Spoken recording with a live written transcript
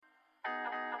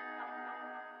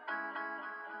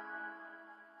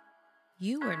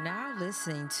You are now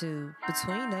listening to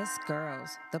Between Us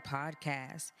Girls, the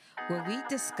podcast, where we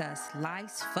discuss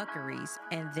life's fuckeries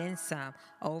and then some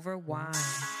over wine.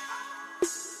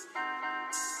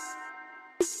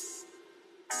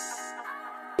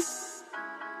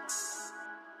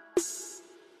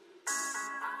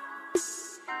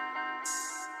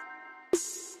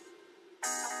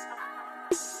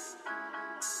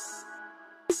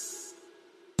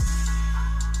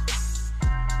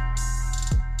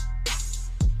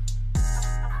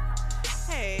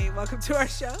 Welcome to our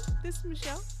show. This is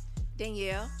Michelle,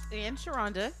 Danielle, and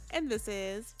Sharonda, and this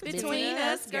is Between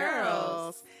Us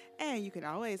Girls. And you can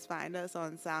always find us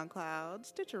on SoundCloud,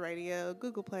 Stitcher Radio,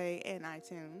 Google Play, and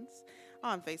iTunes.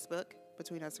 On Facebook,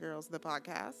 Between Us Girls, the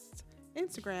podcast.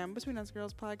 Instagram, Between Us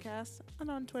Girls Podcast.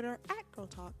 And on Twitter, @Girl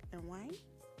Talk and Wine.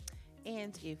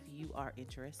 And if you are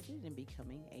interested in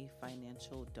becoming a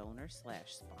financial donor /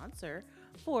 sponsor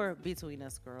for Between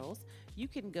Us Girls, you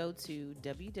can go to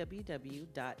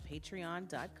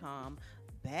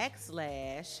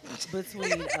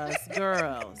www.patreon.com/Between Us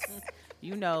Girls.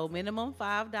 You know, minimum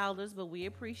 $5, but we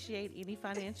appreciate any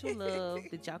financial love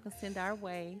that y'all can send our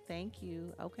way. Thank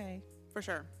you. Okay. For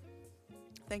sure.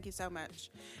 Thank you so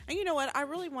much. And you know what? I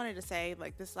really wanted to say,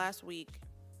 like, this last week,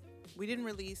 we didn't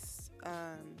release,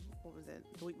 what was it,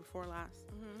 the week before last?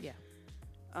 Mm-hmm. Yeah.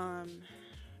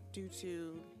 Due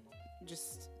to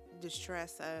just the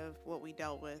stress of what we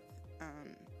dealt with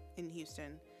in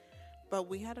Houston. But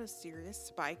we had a serious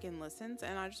spike in listens,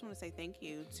 and I just want to say thank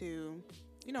you to,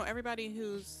 you know, everybody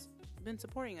who's been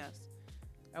supporting us.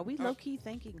 Are we low-key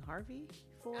thanking Harvey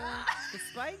for the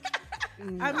spike?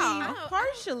 No. I mean,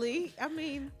 partially. I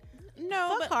mean...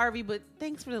 No, fuck Harvey, but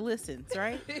thanks for the listens,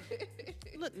 right?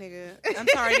 Look, nigga, I'm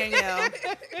sorry, Danielle.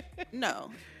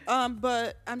 No,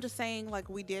 but I'm just saying, like,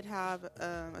 we did have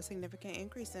a significant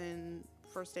increase in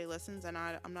first day listens, and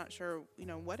I'm not sure, you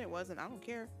know, what it was, and I don't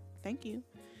care. Thank you.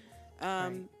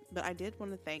 Right. But I did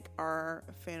want to thank our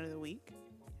fan of the week,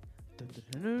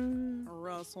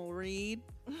 Russell Reed.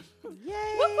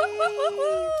 Yay!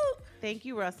 Thank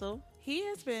you, Russell. He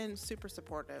has been super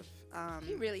supportive.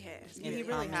 He really has. Yeah, he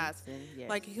really has.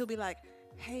 Yes. Like, he'll be like,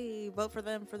 hey, vote for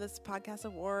them for this podcast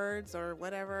awards or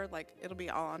whatever. Like, it'll be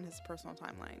all on his personal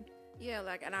timeline. Yeah,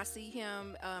 like, and I see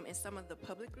him in some of the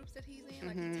public groups that he's in.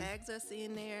 Like, he tags us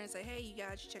in there and say, hey, you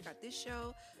guys should check out this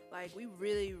show. Like, we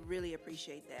really, really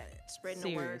appreciate that. Spreading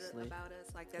the word about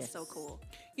us. Like, that's so cool.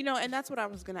 You know, and that's what I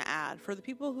was going to add. For the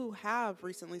people who have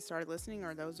recently started listening,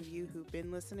 or those of you who've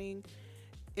been listening,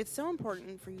 it's so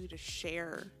important for you to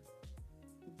share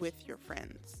with your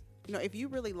friends. You know, if you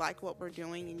really like what we're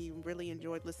doing and you really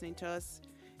enjoyed listening to us,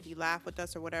 you laugh with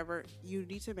us or whatever, you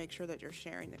need to make sure that you're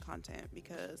sharing the content,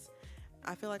 because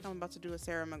I feel like I'm about to do a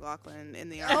Sarah McLachlan in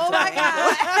the arms. Oh my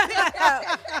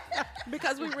God.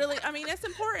 Because we really, I mean, it's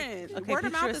important. Okay, word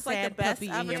of mouth is like the best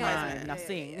advertisement. Now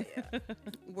sing.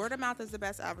 Word of mouth is the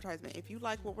best advertisement. If you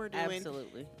like what we're doing,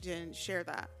 absolutely, then share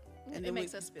that. And it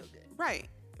makes us feel good. Right.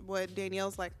 What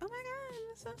Danielle's like, oh my God,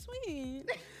 that's so sweet.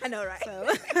 I know, right?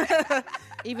 So.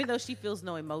 Even though she feels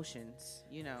no emotions,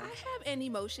 you know. I have an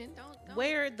emotion. Don't.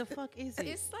 Where the fuck is it?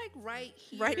 It's like right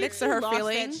here. Right next to her lost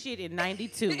feeling. That shit in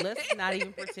 92. Let's not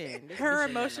even pretend. Her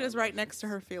emotion is right next to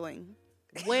her feeling.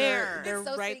 Where? They're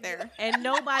so right singular. there. And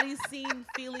nobody's seen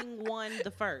feeling one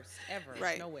the first ever.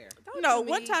 Right. Nowhere. No,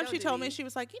 one time she told me, she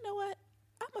was like, you know what?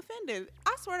 I'm offended.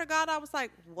 I swear to God, I was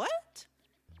like, what?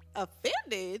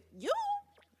 Offended? You?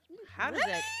 How does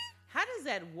really? How does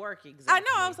that work exactly? I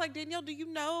know. I was like, Danielle, do you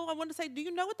know? I wanted to say, do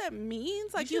you know what that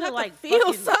means? Like, you have like to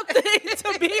feel fucking-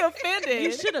 something to be offended.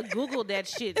 You should have Googled that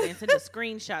shit and sent a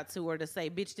screenshot to her to say,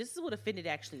 bitch, this is what offended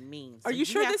actually means. Are So you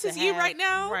sure have this to is you have- right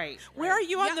now? Right. Where are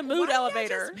you on the mood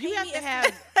elevator? You have to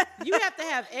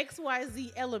have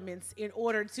XYZ elements in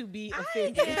order to be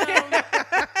offended.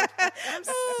 I'm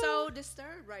so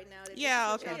disturbed right now. That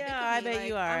Yeah, this is what okay. y'all Yeah, think of I me. bet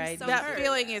you Like, are, I'm right? so That hurt.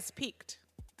 feeling is peaked.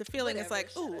 The feeling is Whatever, like,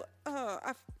 shut ooh,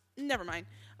 never mind.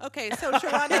 Okay, so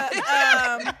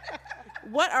Sharonda,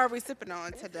 what are we sipping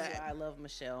on today? I love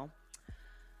Michelle.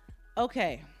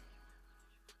 Okay.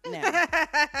 Now,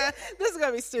 This is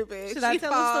gonna be stupid. should I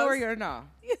tell the story or no?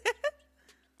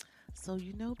 So,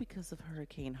 you know, because of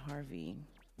Hurricane Harvey.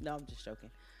 No, I'm just joking.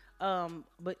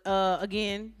 But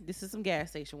again, this is some gas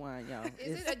station wine, y'all.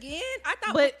 Is it again? I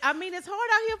thought. But I mean, it's hard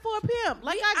out here for a pimp.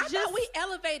 Like I thought we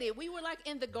elevated. We were like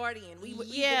in the Guardian. We've been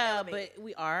yeah, elevated. but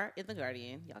we are in the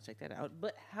Guardian. Y'all check that out.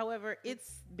 But however,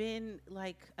 it's been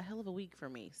like a hell of a week for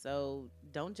me. So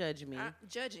don't judge me.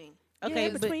 Judging. Okay,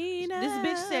 Yeah, but between this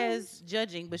bitch us. says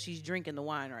judging, but she's drinking the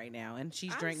wine right now, and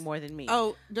she's drank more than me.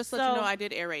 Oh, just to let you So- know, I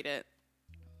did aerate it.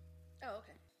 Oh,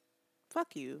 okay.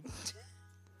 Fuck you.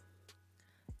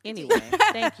 Anyway,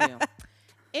 thank you.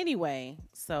 Anyway,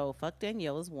 so fuck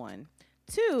Danielle is 1.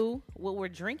 2, what we're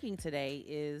drinking today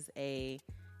is a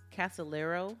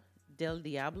Casalero del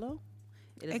Diablo.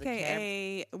 It is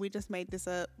AKA, we just made this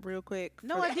up real quick.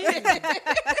 No, I didn't.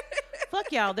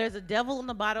 Fuck y'all. There's a devil in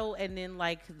the bottle, and then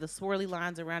like the swirly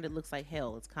lines around it looks like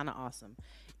hell. It's kind of awesome.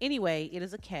 Anyway, it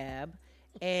is a cab,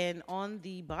 and on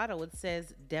the bottle it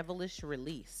says "Devilish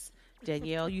Release."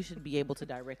 Danielle, you should be able to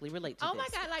directly relate to this. Oh my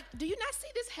God! Like, do you not see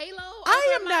this halo?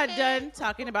 I over am my not head? done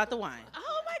talking about the wine.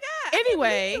 Oh my God!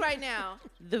 Anyway, right now,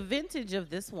 the vintage of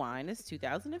this wine is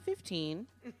 2015.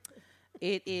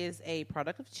 It is a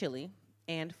product of Chile.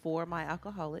 And for my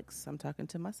alcoholics, I'm talking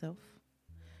to myself,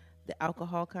 the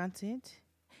alcohol content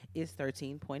is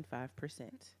 13.5%.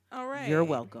 All right. You're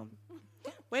welcome.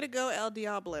 Way to go, El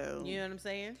Diablo. You know what I'm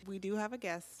saying? We do have a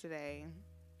guest today.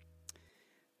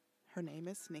 Her name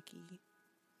is Nikki.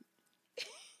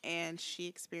 And she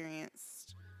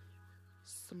experienced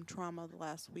some trauma the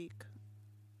last week.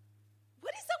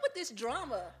 what is up with this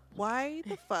drama? Why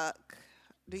the fuck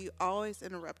do you always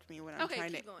interrupt me when I'm Okay,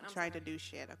 trying keep going. I'm to sorry. do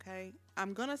shit, okay?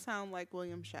 I'm going to sound like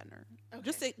William Shatner.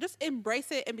 Okay. Just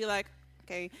embrace it and be like,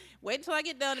 okay, wait until I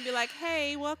get done and be like,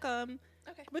 hey, welcome.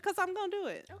 Okay. Because I'm going to do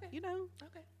it. Okay. You know?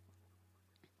 Okay.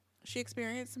 She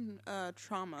experienced some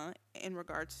trauma in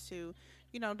regards to,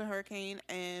 the hurricane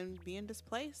and being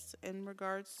displaced in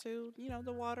regards to,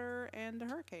 the water and the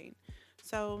hurricane.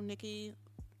 So, Nikki,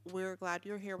 we're glad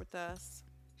you're here with us.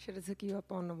 Should have took you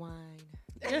up on the wine.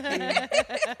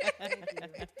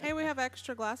 Hey, we have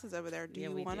extra glasses over there. Do Yeah,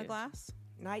 you we want a do. glass?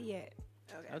 Not yet.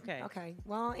 Okay. Okay.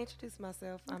 Well, I'll introduce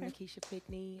myself. I'm Okay. Nikisha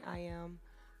Pickney. I am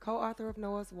co-author of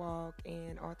Noah's Walk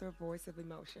and author of Voice of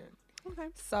Emotion. Okay.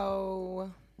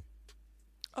 So,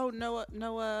 Oh, Noah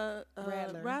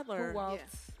Radler, who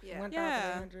walked Yeah.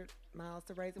 1,800 miles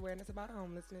to raise awareness about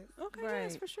homelessness. Okay,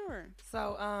 yes, Right. for sure.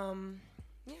 So,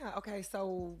 yeah, okay.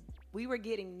 So we were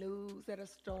getting news that a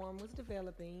storm was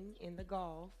developing in the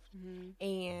Gulf,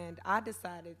 and I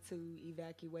decided to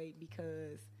evacuate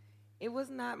because it was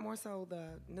not more so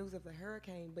the news of the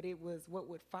hurricane, but it was what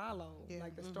would follow. Yeah.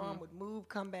 Like the storm would move,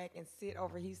 come back, and sit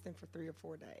over Houston for 3 or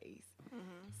 4 days.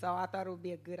 So I thought it would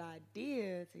be a good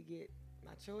idea to get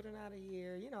my children out of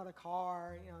here, the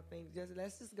car, things.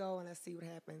 Let's just go and let's see what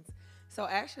happens. So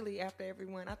actually, after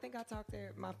everyone, I think I talked to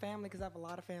my family because I have a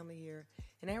lot of family here,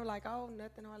 and they were like, "Oh,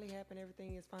 nothing hardly happened.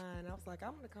 Everything is fine." I was like,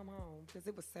 "I'm gonna come home," because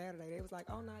it was Saturday. They was like,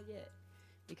 "Oh, not yet,"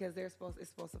 because it's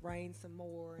supposed to rain some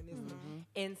more, and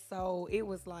and so it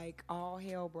was like all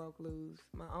hell broke loose.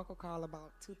 My uncle called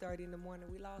about 2:30 in the morning.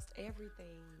 We lost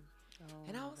everything,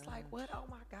 and I was like, "What? Oh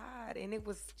my God!" And it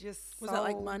was just Was that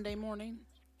like Monday morning?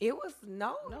 It was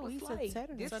no, No, it was he said like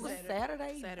Saturday. this was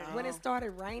Saturday. Saturday when it started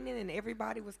raining and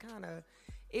everybody was kind of.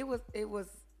 It was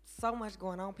so much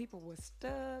going on. People were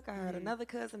stuck. I heard another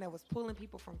cousin that was pulling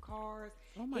people from cars.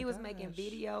 Oh my He was making gosh.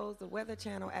 videos. The Weather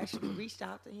Channel actually reached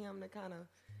out to him to kind of.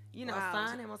 Wow.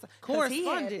 Sign him on some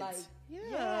Correspondence. He had, like, Yeah.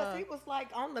 Yes, he was like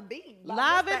on the beat. Like,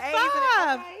 Live what's at the age of it?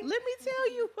 5. Okay. Let me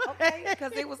tell you. Okay,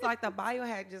 because it was like the bio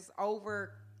had just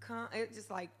it just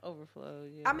like Overflow.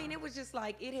 Yeah. I mean, it was just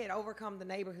like it had overcome the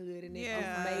neighborhood and it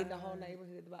Yeah. made the whole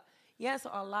neighborhood about. Yeah, so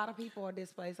a lot of people are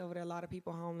displaced over there. A lot of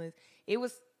people homeless. It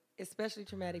was especially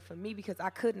traumatic for me because I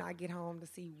could not get home to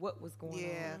see what was going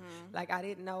Yeah. on. Like I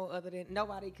didn't know other than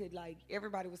nobody could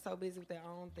everybody was so busy with their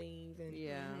own things and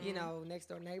Yeah. next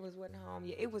door neighbors wasn't home.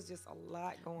 Yeah, it was just a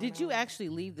lot going on. Did you actually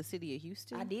leave the city of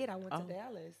Houston? I did. I went Oh. to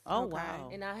Dallas. Oh, wow.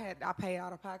 And I paid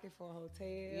out of pocket for a hotel.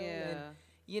 Yeah. And,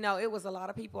 it was a lot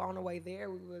of people on the way there.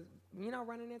 We was,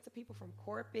 running into people from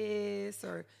Corpus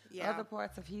or other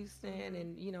parts of Houston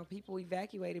and, people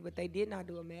evacuated, but they did not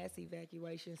do a mass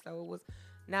evacuation. So it was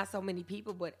not so many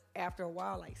people, but after a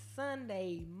while, like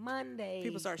Sunday, Monday.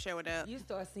 People start showing up. You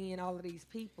start seeing all of these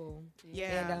people.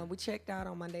 Yeah. And we checked out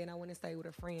on Monday, and I went and stayed with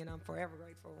a friend. I'm forever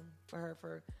grateful for her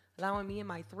for allowing me and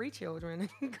my 3 children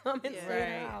to come and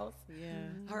stay in the house. Yeah.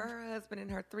 Her husband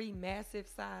and her 3 massive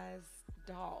size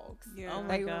dogs. Yeah. Oh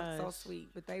my they were so gosh. sweet,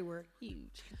 but they were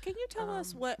huge. Can you tell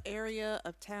us what area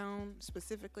of town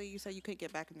specifically? You said you couldn't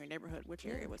get back in your neighborhood. Which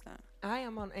area was that? I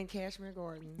am in Cashmere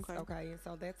Gardens. Okay. Okay, and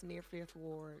so that's near 5th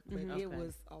Ward. But Okay. it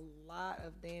was a lot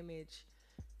of damage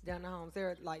done to homes. There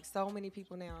are like so many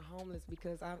people now are homeless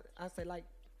because I say like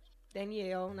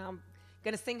Danielle, and I'm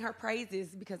gonna sing her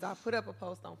praises because I put up a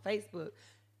post on Facebook.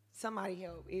 Somebody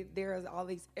help. There's all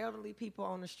these elderly people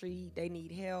on the street. They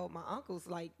need help. My uncle's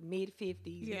like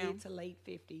mid-50s, mid to late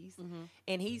 50s.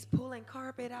 And he's pulling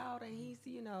carpet out and he's,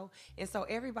 and so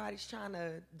everybody's trying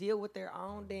to deal with their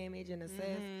own damage and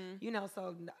assess,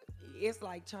 so it's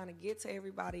like trying to get to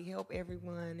everybody, help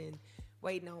everyone. And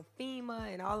waiting on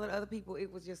FEMA and all the other people.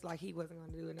 It was just like he wasn't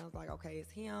going to do it. And I was like, okay,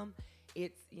 it's him.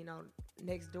 It's,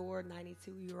 next door,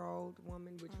 92-year-old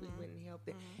woman, which we went and helped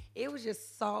it. It was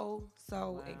just so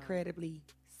incredibly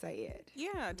sad.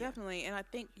 Yeah, definitely. And I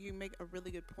think you make a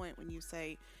really good point when you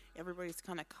say everybody's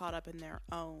kind of caught up in their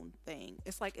own thing.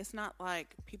 It's like, it's not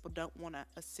like people don't want to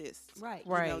assist, Right.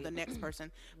 the next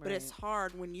person. But it's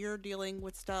hard when you're dealing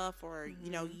with stuff or,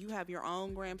 you have your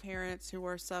own grandparents who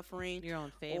are suffering. Your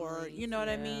own family. Or, you know what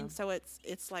I mean? So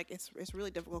it's like, it's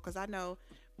really difficult because I know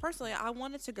personally I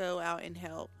wanted to go out and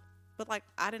help. But, like,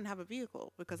 I didn't have a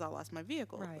vehicle because I lost my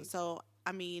vehicle. Right. So,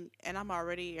 I mean, and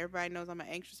everybody knows I'm an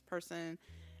anxious person.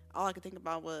 All I could think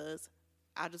about was,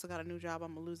 I just got a new job.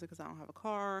 I'm going to lose it because I don't have a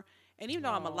car. And even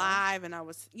though I'm alive and I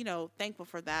was, thankful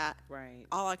for that. Right.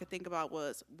 All I could think about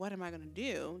was, what am I going to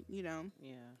do,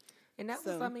 Yeah. And that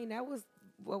was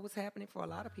what was happening for a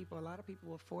lot of people. A lot of people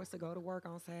were forced to go to work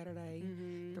on Saturday,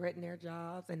 threaten their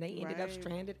jobs, and they ended up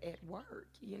stranded at work.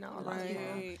 A lot of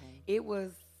people. It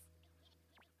was,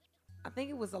 I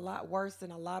think it was a lot worse than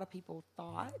a lot of people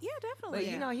thought. Yeah,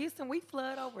 definitely. But, Houston, we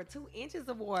flood over 2 inches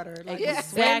of water. Like,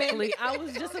 Exactly. I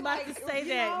was just about to say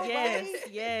that. Yes, like,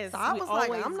 yes. So I was like,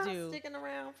 always I'm not do. sticking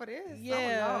around for this.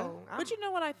 Yeah. But you know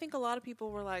what? I think a lot of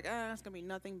people were like, it's going to be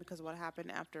nothing because of what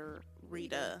happened after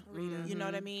Rita. You know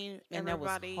what I mean? And that was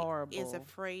everybody horrible. is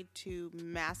afraid to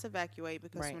mass evacuate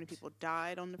because so many people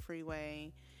died on the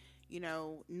freeway.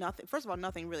 Nothing. First of all,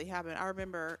 nothing really happened. I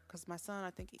remember because my son,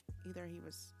 I think either he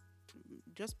was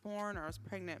just born or I was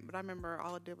pregnant, but I remember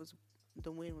all it did was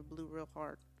the wind blew real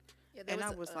hard. Yeah, and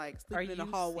I was like Are sleeping in you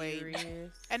the hallway.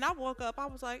 serious? And I woke up, I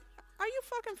was like, are you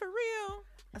fucking for real?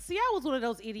 See, I was one of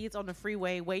those idiots on the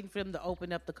freeway waiting for them to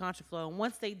open up the contraflow. And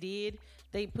once they did,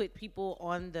 they put people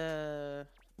on the,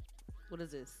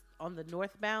 on the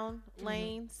northbound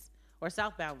lanes or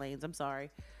southbound lanes. I'm sorry.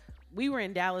 We were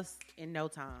in Dallas in no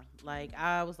time. Like,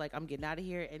 I was like, I'm getting out of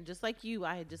here. And just like you,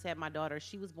 I had just had my daughter.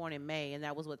 She was born in May, and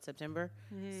that was, September?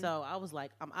 So I was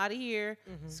like, I'm out of here.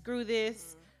 Screw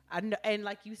this. I know, and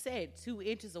like you said, 2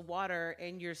 inches of water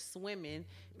and you're swimming.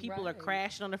 People are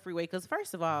crashing on the freeway. Because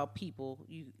first of all, people,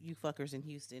 you fuckers in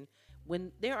Houston,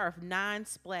 when there are 9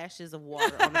 splashes of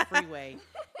water on the freeway,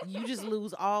 you just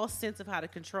lose all sense of how to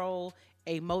control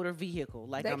a motor vehicle.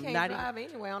 Like, they I'm can't not drive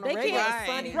anyway on a they regular can't-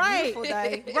 sunny, right. beautiful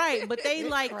day. Right, but they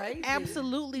like crazy.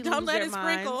 absolutely Don't lose let their it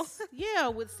sprinkle. minds. Yeah,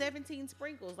 with 17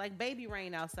 sprinkles, like baby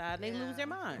rain outside, they lose their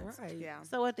minds. Right. Yeah.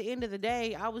 So at the end of the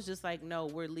day, I was just like, no,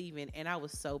 we're leaving. And I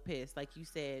was so pissed. Like you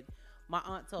said, my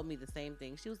aunt told me the same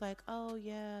thing. She was like, oh,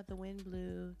 yeah, the wind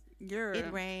blew.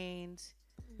 It rained.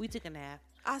 We took a nap.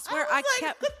 I swear,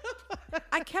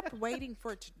 I kept waiting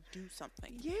for it to do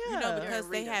something. Yeah. Because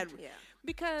they had, Yeah.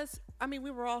 because I mean,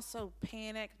 we were all so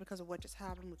panicked because of what just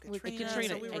happened with Katrina.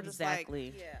 Katrina, So we were just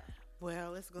exactly. Yeah. like,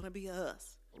 well, it's gonna be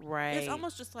us. Right. It's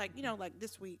almost just like like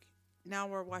this week. Now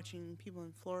we're watching people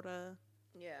in Florida,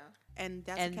 Yeah. and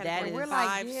that's And a that category is- We're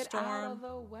 5 like, get storm. out of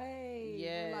the way.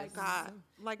 Yes. We're like, God,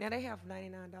 like now they have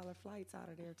 $99 flights out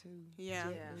of there too. yeah.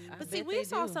 Yeah. But I see, bet we they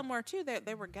saw do. somewhere too that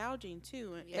they were gouging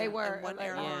too. They were. in one like,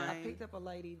 airline. I picked up a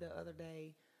lady the other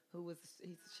day who was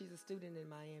she's a student in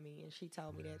Miami, and she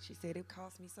told me that she said it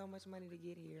cost me so much money to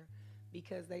get here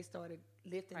because they started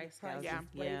lifting Price the prices. gouging.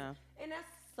 crazy. Yeah. And that's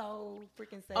so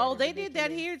freaking sad. Oh, and they did that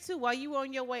ridiculous. here too. While you were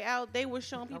on your way out, they were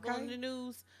showing people on Okay. the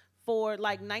news for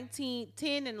like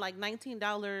 $10 and like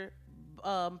 $19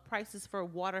 prices for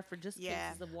water for just Yeah.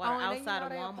 cases of water and then, outside of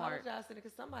they Walmart. apologized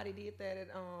because somebody did that at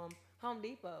Home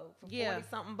Depot for Yeah.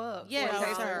 $40-something bucks. Yes, for a case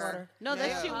of sir. water. No, They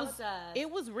that shit was apologized.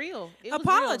 it was real. It was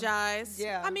Apologize.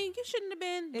 Yeah. I mean, you shouldn't have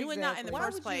been doing that in the Exactly. Why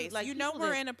first would you, place. like, You know people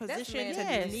we're that- in a position mad. to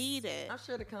Yes. need it. I'm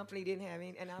sure the company didn't have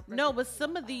any. And real. No, but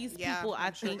some of these Yeah, people I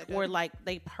I'm sure think they were did. like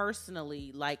they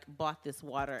personally like bought this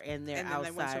water and they're And then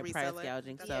they went to outside price resell it.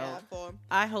 gouging. That's So awful.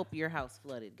 I hope your house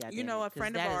flooded. Goddamn You know, it, a 'cause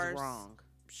friend of that is ours- wrong.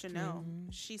 Chanel,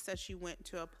 she said she went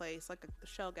to a place like a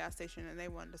Shell gas station and they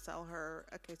wanted to sell her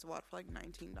a case of water for like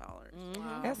 $19.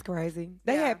 Mm-hmm. That's crazy.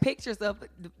 They Yeah. had pictures of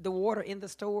the water in the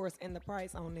stores and the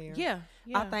price on there. Yeah,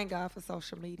 I thank God for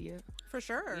social media. For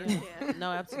sure. Yeah.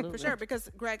 No, absolutely. For sure, because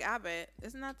Greg Abbott,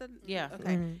 isn't that the... Yeah.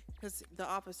 Okay. Because the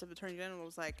Office of Attorney General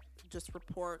was like, just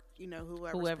report,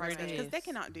 Whoever it Because they is.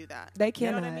 cannot do that. They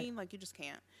You know what I cannot. mean? Like, you just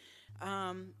can't.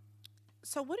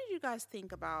 So what did you guys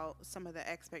think about some of the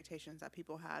expectations that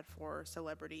people had for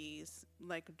celebrities,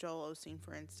 like Joel Osteen,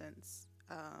 for instance,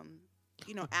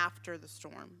 after the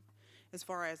storm, as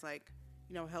far as like,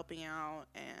 helping out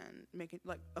and making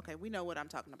like, okay, we know what I'm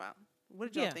talking about. What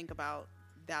did y'all Yeah. think about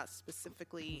that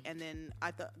specifically? And then I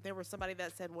thought there was somebody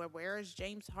that said, well, where is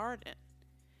James Harden?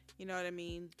 You know what I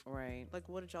mean? Right. Like,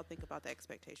 what did y'all think about the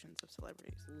expectations of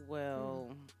celebrities?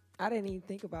 Well, I didn't even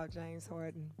think about James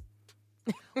Harden.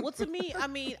 Well, to me, I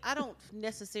mean, I don't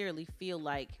necessarily feel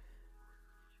like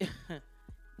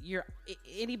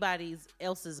anybody's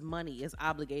else's money is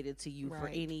obligated to you for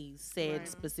any said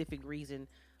specific reason.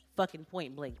 Fucking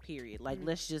point blank. Period. Like,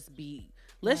 let's just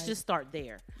start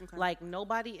there. Okay. Like,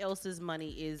 nobody else's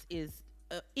money is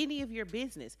any of your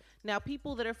business. Now,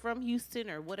 people that are from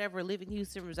Houston or whatever, live in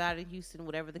Houston, reside in Houston,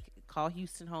 whatever they call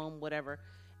Houston home, whatever,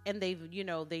 and they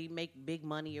make big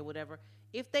money or whatever.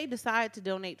 If they decide to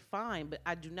donate, fine. But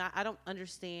I don't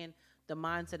understand the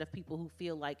mindset of people who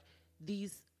feel like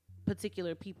these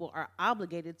particular people are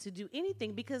obligated to do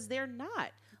anything, because they're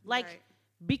not. Like,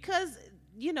 because,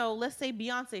 let's say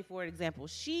Beyonce, for example,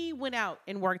 she went out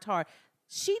and worked hard.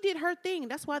 She did her thing.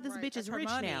 That's why this bitch is rich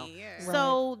now. Yeah.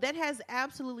 So that has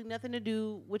absolutely nothing to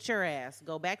do with your ass.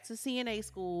 Go back to CNA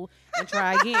school and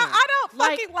try again. I don't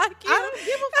fucking like you. I don't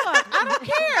give a fuck. I don't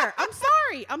care.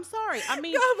 I'm sorry. I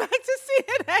mean, go back to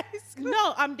CNA school.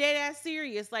 No, I'm dead ass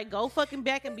serious. Like, go fucking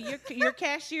back and be your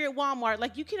cashier at Walmart.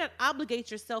 Like, you cannot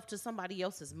obligate yourself to somebody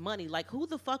else's money. Like, who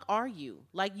the fuck are you?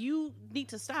 Like, you need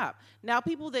to stop. Now,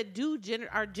 people that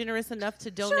are generous enough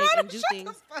to donate and do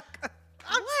things.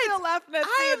 I'm still laughing at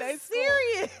CNA school.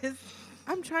 Serious.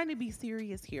 I'm trying to be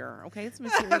serious here. Okay, it's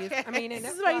mysterious. Okay. I mean, and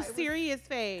this is my serious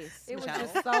face. It was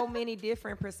just so many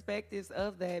different perspectives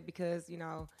of that, because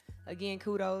again,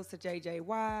 kudos to JJ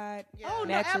Watt. Yeah. Oh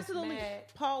no, absolutely.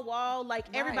 Paul Wall, like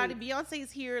everybody.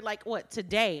 Beyonce's here, like what,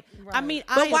 today? Right. I mean,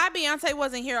 but why Beyonce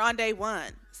wasn't here on day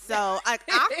one? So I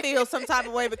feel some type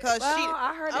of way because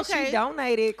I heard that she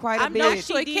donated quite a bit. I'm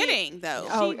actually kidding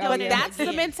though. But that's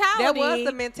the mentality. That was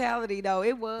the mentality though.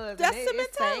 It was. That's the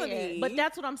mentality. But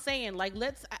that's what I'm saying. Like,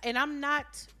 I'm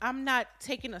not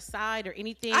taking a side or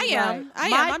anything. I am.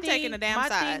 I'm taking a damn side.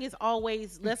 My thing is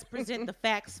always, let's present the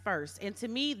facts first. And to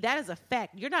me, that is a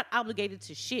fact. You're not obligated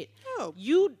to shit. No.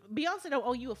 Beyonce don't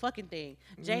owe you a fucking thing.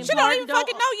 James Harden don't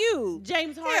even fucking know you.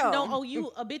 James Harden don't owe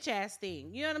you a bitch ass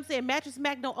thing. You know what I'm saying? Mattress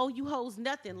Mac don't owe you hoes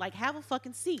nothing. Like, have a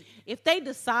fucking seat. If they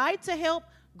decide to help,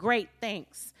 great,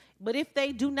 thanks. But if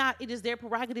they do not, it is their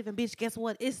prerogative, and bitch, guess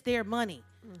what? It's their money.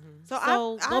 Mm-hmm.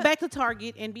 So go back to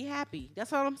Target and be happy.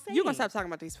 That's all I'm saying. You're going to stop talking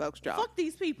about these folks, Joe. Fuck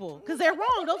these people, because they're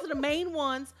wrong. Those are the main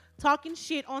ones talking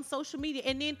shit on social media.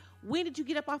 And then when did you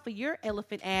get up off of your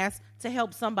elephant ass to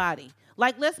help somebody?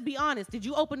 Like, let's be honest. Did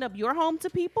you open up your home to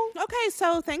people? Okay,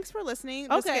 so thanks for listening.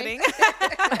 Just kidding.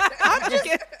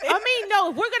 I mean, no,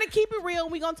 if we're going to keep it real,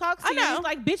 we're going to talk serious.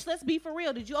 Like, bitch, let's be for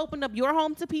real. Did you open up your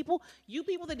home to people? You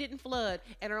people that didn't flood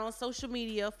and are on social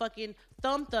media fucking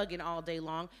thumb thugging all day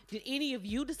long. Did any of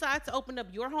you decide to open up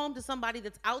your home to somebody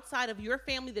that's outside of your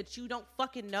family that you don't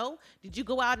fucking know? Did you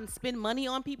go out and spend money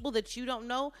on people that you don't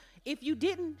know? If you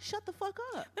didn't, shut the fuck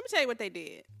up. Let me tell you what they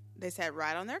did. They sat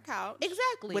right on their couch.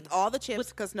 Exactly. With all the chips,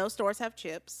 because no stores have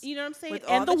chips. You know what I'm saying? With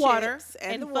and all the water.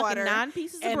 And the water. 9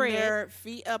 pieces of bread. And their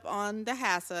feet up on the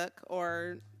hassock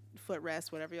or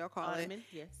footrest, whatever y'all call it.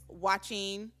 Yes.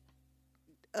 Watching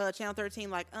Channel 13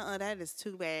 like, that is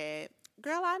too bad.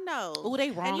 Girl, I know. Oh,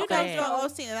 they wrong. And you know Joel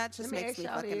Osteen, and that just makes me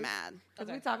fucking mad.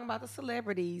 Because we're talking about the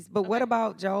celebrities. But what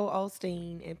about Joel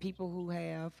Osteen and people who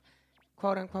have,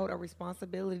 quote unquote, a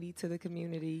responsibility to the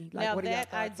community? Like, now what are your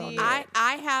thoughts on that?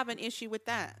 I have an issue with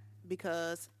that,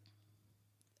 because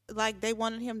like they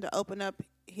wanted him to open up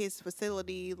his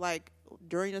facility like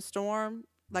during a storm.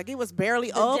 Like, it was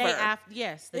barely over.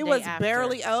 It was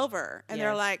barely over. And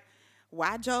they're like,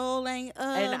 why Joel ain't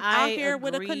out here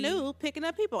with a canoe picking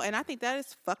up people? And I think that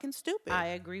is fucking stupid. I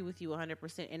agree with you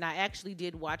 100%. And I actually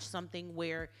did watch something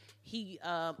where he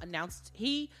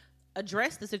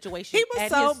addressed the situation. He was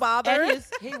so bothered.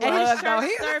 His church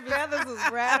service. Feathers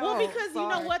was rattled. Well, because you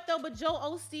know what though, but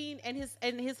Joel Osteen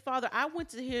and his father, I went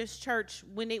to his church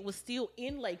when it was still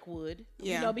in Lakewood.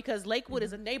 Yeah. You know, because Lakewood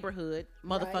is a neighborhood,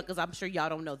 motherfuckers. Right. I'm sure y'all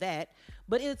don't know that.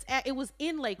 But it was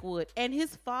in Lakewood, and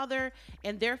his father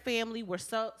and their family were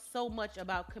so much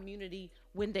about community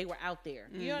when they were out there.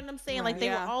 You know what I'm saying? Right. Like, they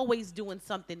were always doing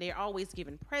something. They're always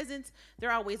giving presents.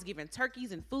 They're always giving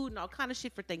turkeys and food and all kind of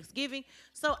shit for Thanksgiving.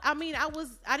 So, I mean,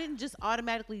 I didn't just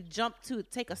automatically jump to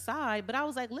take a side, but I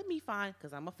was like, let me find,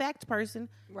 because I'm a fact person,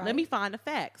 let me find the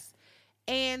facts.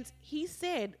 And he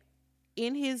said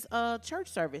in his church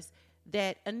service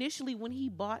that initially when he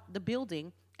bought the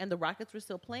building and the Rockets were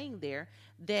still playing there,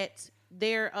 that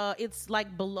it's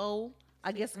like below,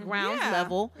 I guess, ground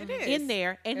level in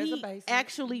there. And he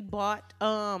actually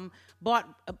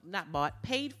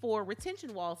paid for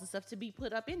retention walls and stuff to be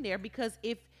put up in there, because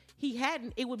if he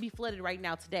hadn't, it would be flooded right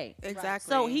now today. Exactly.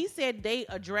 So he said they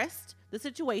addressed the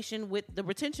situation with the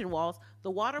retention walls. The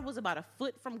water was about a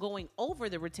foot from going over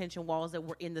the retention walls that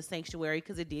were in the sanctuary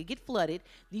because it did get flooded.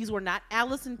 These were not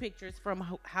Allison pictures from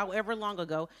however long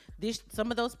ago.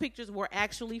 Some of those pictures were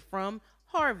actually from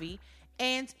Harvey.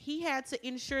 And he had to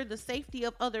ensure the safety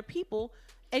of other people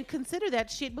and consider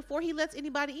that shit before he lets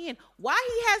anybody in. Why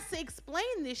he has to explain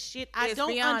this shit, I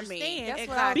don't understand. That's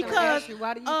what I was gonna ask you.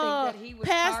 Why do you think that he was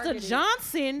Pastor targeted?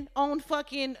 Johnson on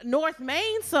fucking North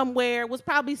Main somewhere was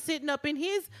probably sitting up in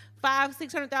his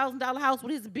 $500,000-$600,000 house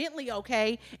with his Bentley,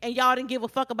 okay, and y'all didn't give a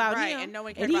fuck about him. And no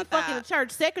one cared and he about fucking that. a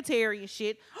church secretary and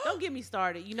shit. Don't get me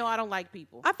started. You know I don't like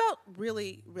people. I felt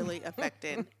really, really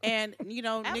affected. And, you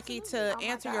know, Nikki, to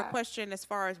answer your question as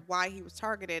far as why he was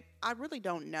targeted, I really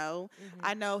don't know.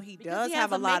 I know he Because does he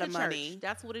have has a lot of mega church. money.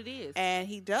 That's what it is. And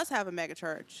he does have a mega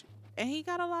church. And he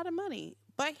got a lot of money.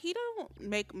 But he don't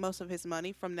make most of his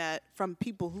money from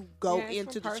people who go Yeah, it's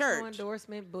into from the personal church.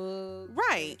 endorsement books.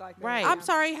 Right. things like that. Right. I'm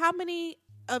sorry, how many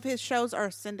of his shows are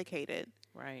syndicated?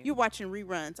 Right. You're watching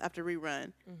reruns after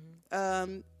rerun.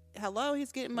 Hello,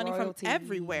 he's getting money Royalties. from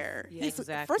everywhere. Yeah. He's,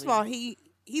 Exactly. First of all,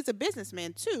 he's a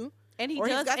businessman too. And he Or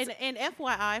he's does, got and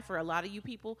FYI for a lot of you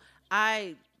people,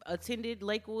 I attended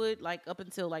Lakewood like up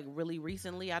until like really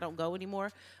recently. I don't go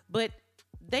anymore, but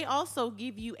they also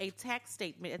give you a tax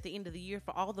statement at the end of the year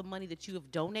for all the money that you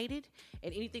have donated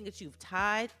and anything that you've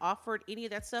tithed, offered, any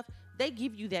of that stuff. They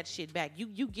give you that shit back. You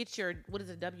get your, what is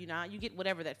it, W-9? You get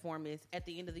whatever that form is at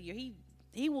the end of the year.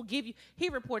 He will give you, he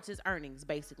reports his earnings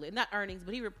basically. Not earnings,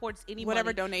 but he reports any Whatever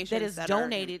money donations that is that are-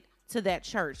 donated to that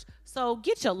church. So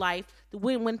get your life.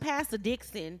 When Pastor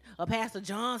Dixon or Pastor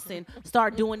Johnson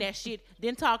start doing that shit,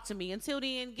 then talk to me. Until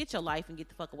then, get your life and get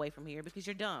the fuck away from here because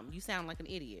you're dumb. You sound like an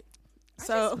idiot.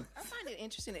 So I find it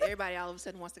interesting that everybody all of a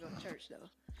sudden wants to go to church, though.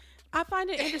 I find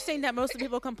it interesting that most of the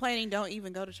people complaining don't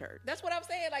even go to church. That's what I'm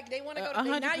saying. Like, they want to go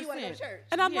to now you want to go to 100%. church.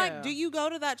 And I'm Yeah. like, do you go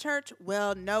to that church?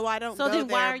 Well, no, I don't So go then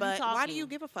there. why are you but why do talking? you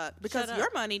give a fuck? Because Shut your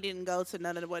up. money didn't go to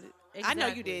none of the what. I know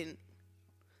you Exactly. didn't.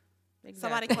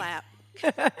 Somebody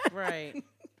Exactly. clap. Right.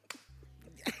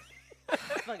 I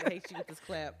fucking hate you with this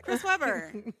clap. Chris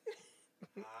Webber.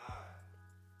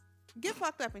 Get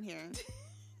fucked up in here.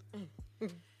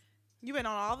 You've been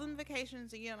on all them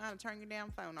vacations and you don't know how to turn your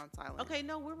damn phone on silent. Okay,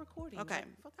 no, we're recording. Okay. Like,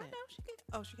 fuck I that. know she can.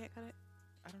 Oh, she can't cut it.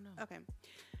 I don't know. Okay.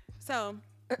 So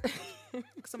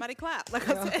somebody clap. Like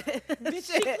I said.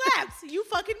 Bitch, she claps. You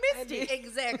fucking missed it.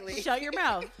 Exactly. Shut your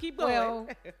mouth. Keep going. Well,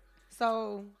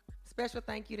 so special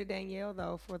thank you to Danielle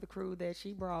though for the crew that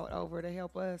she brought over to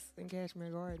help us in Cashmere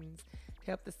Gardens,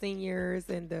 help the seniors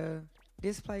and the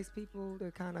displaced people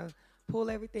to kind of pull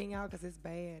everything out because it's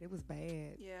bad. It was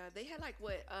bad. Yeah, they had like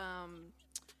what,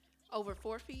 over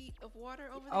 4 feet of water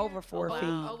over there? Over 4 Wow.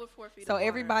 feet. Over 4 feet So of water.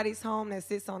 everybody's home that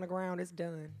sits on the ground is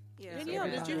done. Yeah. Danielle,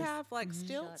 did you everybody's- have like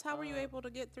stilts? Shut How were you up. able to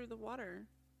get through the water?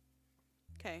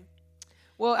 Okay.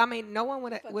 Well, I mean, no one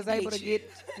was Fucking able to hate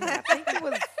get. I think it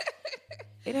was.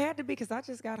 It had to be because I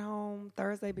just got home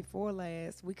Thursday before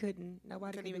last. We couldn't.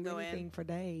 Nobody Couldn't could even do go in? anything for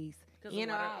days. Because You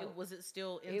know, was it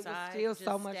still it was inside? still Just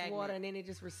so much stagnant? water, and then it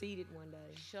just receded one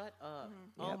day. Shut up.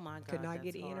 Oh Yep. my God. Could not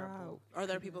get that's in or horrible. out. Are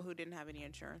there people who didn't have any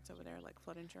insurance over there, like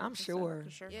flood insurance? I'm and stuff? sure.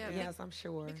 For sure. Yeah. Yes, I'm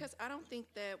sure. Because I don't think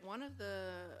that one of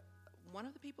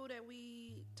the people that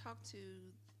we talked to,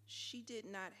 she did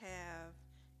not have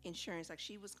insurance. Like,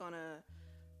 she was gonna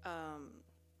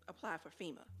apply for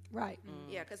FEMA. Right.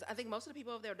 Yeah, because I think most of the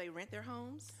people over there, they rent their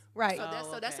homes. Right.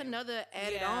 So that's okay. another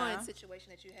added Yeah. on situation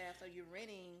that you have. So you're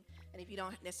renting, and if you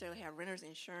don't necessarily have renter's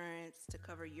insurance to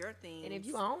cover your things, And if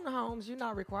you own the homes, you're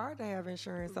not required to have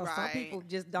insurance. So some Right. people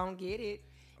just don't get it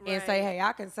and say, Right. "Hey,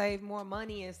 I can save more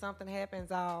money if something happens."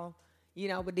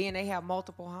 But then they have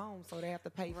multiple homes, so they have to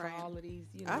pay for Right. all of these.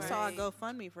 I saw a Right.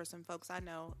 GoFundMe for some folks I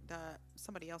know that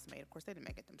somebody else made. Of course, they didn't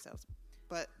make it themselves,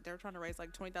 but they were trying to raise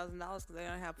like $20,000 because they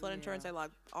don't have flood insurance. They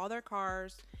lost all their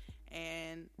cars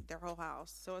and their whole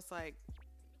house. So it's like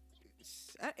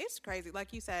it's crazy.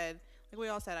 Like you said, like we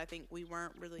all said, I think we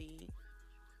weren't really.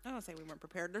 I don't want to say we weren't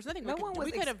prepared. There's nothing No one was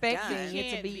we could have expecting done. it to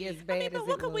Can't be be. as I bad mean, but as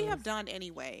what it could we was. have done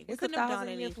anyway? We It's a couldn't have done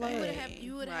 1,000-year anything. flood.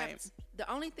 you would Right. have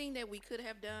the only thing that we could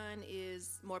have done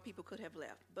is more people could have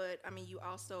left. But I mean, you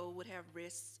also would have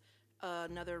risked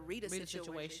another Rita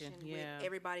situation yeah. with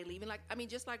everybody leaving. Like, I mean,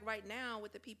 just like right now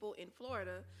with the people in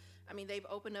Florida, I mean, they've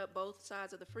opened up both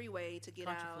sides of the freeway to get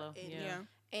Contraflow, out, and,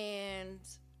 yeah. and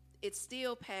it's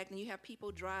still packed, and you have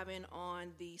people driving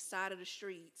on the side of the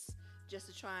streets just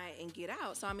to try and get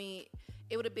out. So I mean,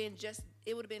 it would have been just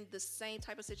it would have been the same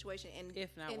type of situation, and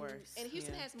if not worse. And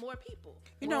Houston has more people.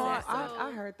 You know,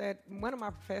 I heard that one of my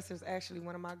professors, actually,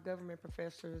 one of my government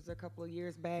professors, a couple of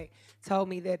years back, told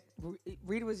me that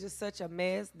Rita was just such a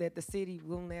mess that the city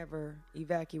will never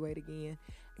evacuate again.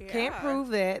 Yeah. Can't prove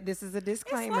that. This is a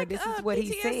disclaimer. Like, this is what PTSD.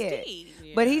 He said.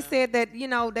 Yeah. But he said that, you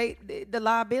know, the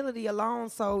liability alone,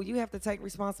 so you have to take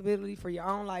responsibility for your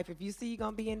own life. If you see you're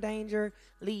going to be in danger,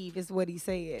 leave, is what he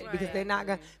said. Right. Because they're not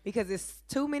going to, because it's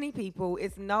too many people.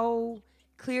 It's no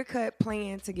clear-cut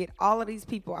plan to get all of these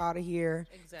people out of here.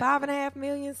 Exactly. 5.5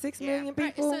 million, 6 million people.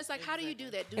 Right. So it's like, how do you do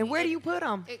that? And where do you put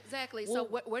them? Exactly. Well,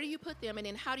 so where do you put them, and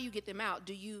then how do you get them out?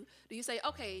 Do you say,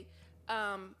 okay,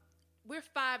 we're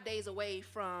 5 days away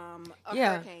from a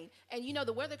hurricane, and you know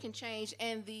the weather can change,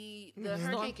 and the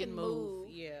hurricane can move,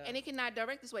 and it cannot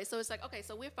direct this way. So it's like, okay,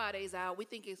 so we're 5 days out. We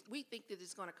think that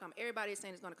it's going to come. Everybody is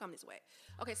saying it's going to come this way.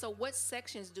 Okay, so what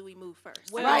sections do we move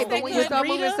first? Well, right, but when you start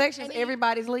moving sections,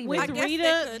 everybody's leaving.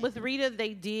 With Rita,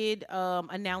 they did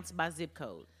announce by zip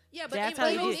code. Yeah, but that's how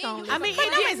they did. I mean,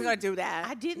 nobody's going to do that.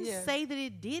 I didn't say that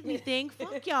it did anything.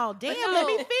 Fuck y'all. Damn, let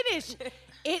me finish.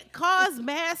 It caused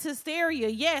mass hysteria,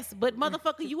 yes, but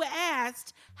motherfucker, you were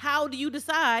asked, how do you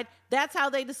decide? That's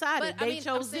how they decided. They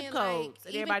chose zip codes,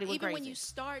 and everybody went crazy. Even when you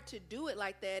start to do it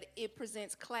like that, it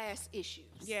presents class issues.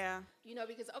 Yeah. You know,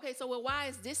 because, okay, so why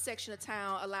is this section of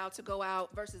town allowed to go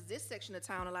out versus this section of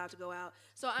town allowed to go out?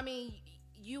 So, I mean,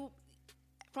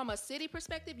 from a city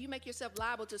perspective, you make yourself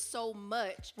liable to so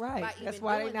much. Right. That's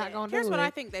why they're not going to do it. Here's what I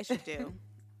think they should do.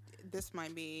 This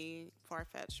might be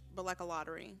far-fetched, but like a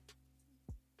lottery.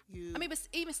 I mean, but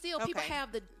even still, people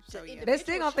have the they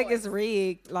still gonna think it's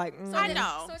rigged. Like, so I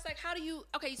know. So it's like, how do you?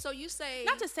 Okay, so you say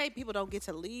not to say people don't get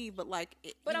to leave, but like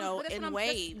in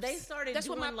waves. They started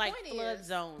doing like flood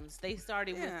zones. They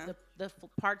started with the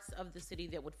parts of the city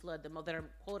that would flood them, that are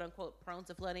quote unquote prone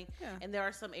to flooding. Yeah. And there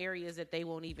are some areas that they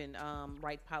won't even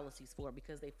write policies for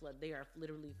because they flood. They are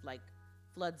literally like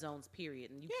flood zones, period,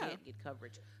 and you can't get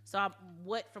coverage. So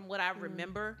from what I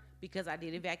remember, because I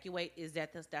did evacuate, is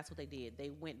that's what they did. They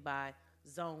went by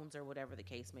zones or whatever the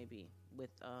case may be with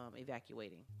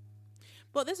evacuating.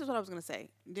 Well, this is what I was going to say.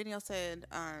 Danielle said,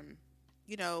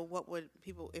 what would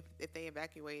people, if they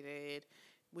evacuated,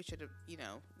 we should have,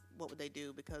 what would they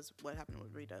do because what happened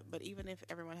with Rita. But even if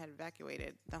everyone had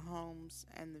evacuated, the homes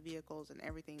and the vehicles and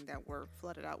everything that were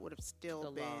flooded out would have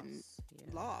still been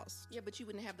lost. Yeah, but you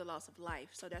wouldn't have the loss of life.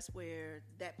 So that's where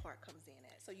that part comes in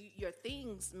at. So your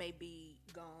things may be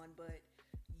gone, but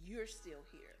you're still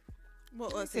here.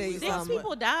 Well, let's see. 6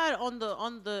 people died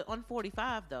on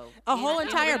 45 though. A whole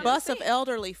entire bus of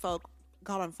elderly folk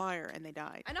caught on fire and they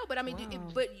died. I know, but I mean,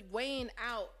 but weighing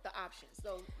out the options.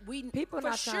 So people for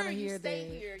not sure trying to you hear stay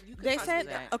that. here. You could they said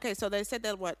okay, so they said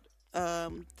that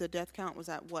the death count was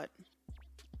at what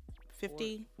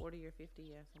 50, 40 or 50,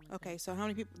 yeah. Okay, so how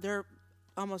many people? There,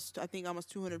 almost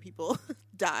 200 people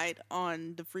died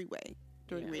on the freeway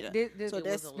during Rita. So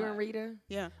that's during Rita.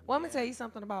 Yeah. Well, I'm gonna tell you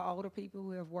something about older people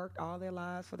who have worked all their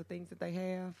lives for the things that they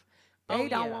have. They're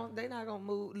not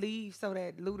gonna leave so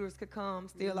that looters could come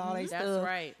steal all their stuff. That's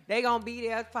right. They gonna be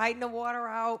there fighting the water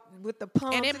out with the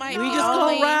pumps. And it might we just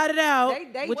gonna ride it out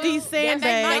with these sandbags.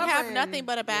 They might have nothing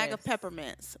but a bag of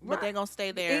peppermints, but they're gonna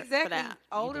stay there for that.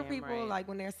 Older people, like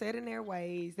when they're set in their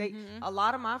ways, a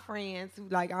lot of my friends who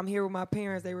like I'm here with my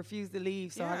parents, they refuse to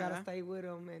leave, so I gotta stay with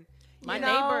them. And my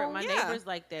neighbor's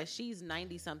like that. She's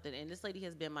 90 something, and this lady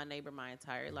has been my neighbor my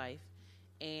entire life.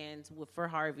 And for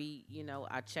Harvey,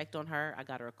 I checked on her. I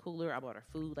got her a cooler. I bought her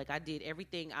food. Like, I did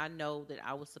everything I know that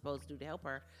I was supposed to do to help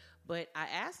her. But I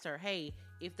asked her, hey,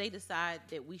 if they decide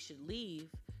that we should leave,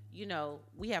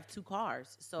 we have 2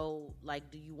 cars. So,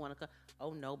 like, do you want to come?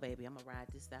 Oh, no, baby. I'm going to ride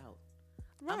this out.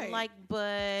 Right. I'm like,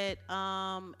 but,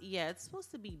 it's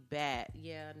supposed to be bad.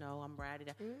 Yeah, no, I'm riding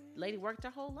out. Lady worked her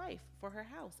whole life for her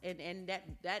house. And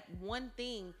that one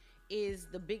thing is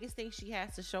the biggest thing she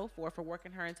has to show for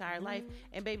working her entire life.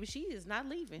 And baby, she is not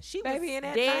leaving. She was in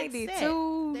that dead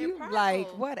 92, set. you like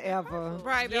whatever.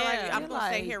 Right, they're like, I'm gonna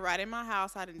stay here right in my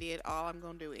house. I done did all I'm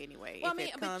gonna do anyway. Well, if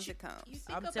it comes, it comes. You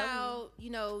think about,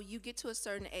 you get to a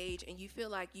certain age and you feel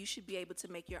like you should be able to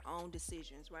make your own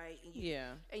decisions, right?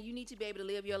 And you need to be able to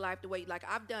live your life the way, like,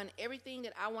 I've done everything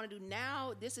that I want to do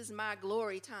now. This is my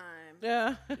glory time.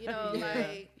 Yeah.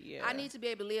 I need to be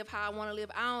able to live how I want to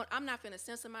live. I'm not finna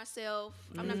censor myself.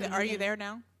 Are you there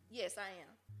now? Yes, I am.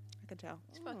 I can tell.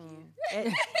 Fuck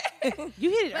you. You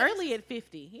hit it early at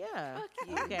 50. Yeah. Fuck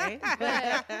you. Okay.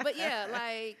 But yeah,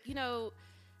 like,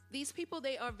 these people,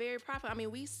 they are very profitable. I mean,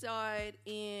 we saw it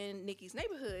in Nikki's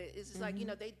neighborhood. It's just like,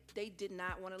 they did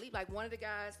not want to leave. Like, one of the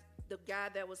guy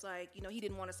that was like, he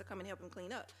didn't want us to come and help him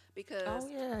clean up because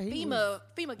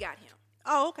FEMA got him.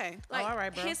 Oh, okay. Like all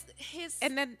right, bro. his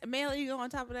And then mail you go on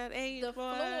top of that. Hey, the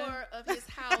boy. floor of his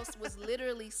house was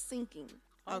literally sinking.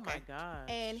 Oh Okay. my god.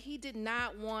 And he did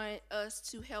not want us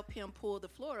to help him pull the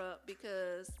floor up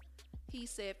because he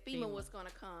said FEMA was going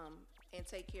to come and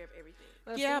take care of everything.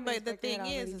 Well, Yeah, FEMA but the like that thing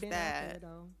already is been out that- there,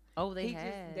 though. Oh, they He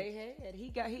had. They had. He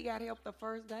got help the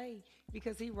first day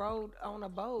because he rode on a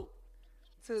boat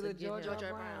to the get Georgia Georgia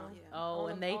Brown. Brown, yeah. Oh,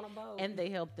 on and a boat. they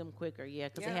helped them quicker, yeah,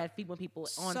 because they Yeah. had FEMA people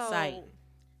on So, site.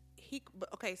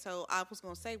 Okay, so I was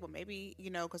gonna say, well, maybe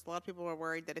because a lot of people were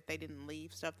worried that if they didn't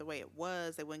leave stuff the way it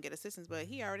was, they wouldn't get assistance. But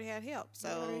he already had help, so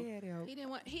Already had help. He didn't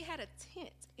want. He had a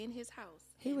tent in his house.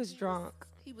 He and was drunk.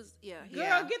 He was yeah. Girl,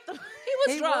 yeah. get the. He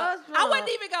was He drunk. was I drunk. wasn't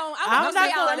even going. I'm I wasn't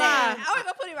not gonna gonna lie. lie. I wasn't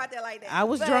gonna put him out there like that. I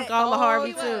was But drunk all the Harvey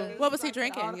he too. was. What was he Like that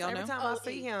drinking? all the- Y'all Every know? time I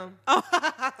see him.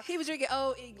 He was drinking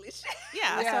old English.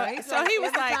 Yeah, Yeah, so he was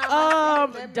every like, time I see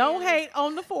him, that Don't man- hate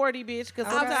on the 40, bitch, because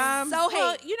Okay. sometimes So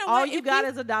well, hate. you know all what? you If got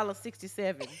he's- is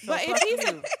 $1.67. So But fuck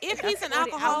you. if he's That's an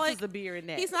 40 alcoholic, ounces of beer in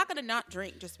that. he's not gonna not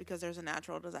drink just because there's a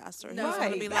natural disaster. No. He's gonna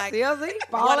Right. be like, Seriously?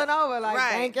 Falling over. Like,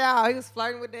 Right. thank y'all. He was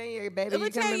flirting with Danielle. Baby, let me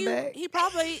you tell coming you, back? he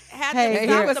probably had Hey, to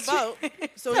he stop the boat.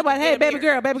 So Talk about, hey, baby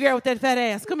girl with that fat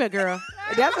ass. Come here, girl.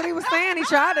 That's what he was saying. He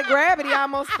tried to grab it. He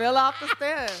almost fell off the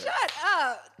stairs. Shut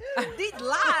up. These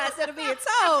lies that are being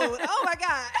told. Oh my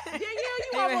God. Yeah,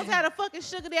 you almost had a fucking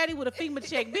sugar daddy with a FEMA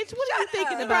check. Bitch, what are you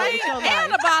thinking about Right? with your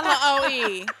And life? a bottle of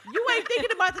OE. You ain't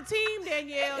thinking about the team,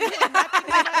 Danielle. You are not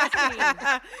thinking about the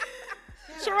team.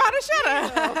 Sharada, shut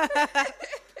up. I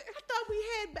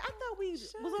thought we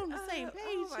was on the same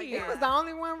page my He here. was the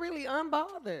only one really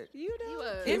unbothered. You He know?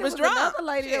 was. He Then was there drunk. Another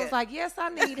lady that was Shit. like, "Yes, I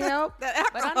need help, That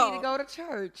but I alcohol. need to go to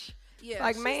church." Yeah.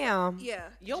 Like, she's ma'am. Yeah.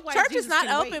 Your white Church Jesus is not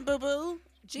can open, wait. boo boo.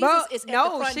 Jesus But is at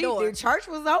no, the front the door. church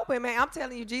was open, man. I'm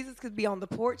telling you, Jesus could be on the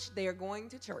porch. They're going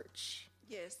to church.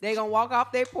 Yes. They're gonna walk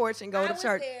off their porch and go I to was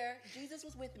church. there. Jesus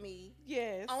was with me.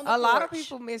 Yes. On the A lot of porch.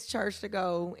 people miss church to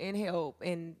go and help,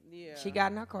 and Yeah. she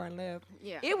got in her car and left.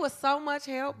 Yeah. It was so much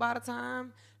help by the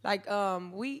time. Like,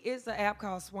 it's an app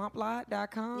called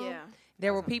SwampLot.com. Yeah.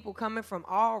 There were people coming from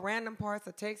all random parts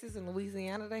of Texas and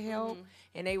Louisiana to help,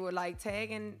 and they were like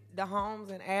tagging the homes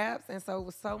and apps, and so it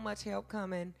was so much help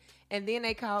coming. And then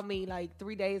they called me like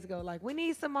 3 days ago, like, we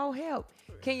need some more help.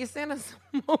 Can you send us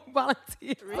some more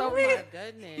volunteers? Oh So my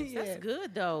goodness. Yeah. That's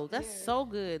good though. That's Yeah. so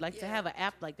good. Like to Yeah. have an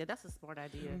app like that. That's a smart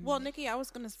idea. Well, Nikki, I was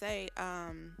gonna say,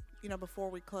 before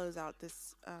we close out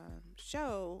this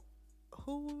show,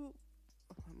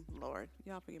 Lord,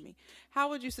 y'all forgive me. How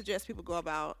would you suggest people go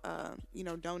about,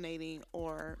 donating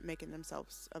or making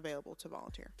themselves available to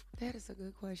volunteer? that is a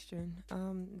good question.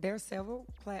 There are several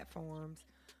platforms.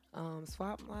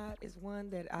 SwampLot is one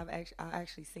that I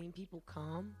actually seen people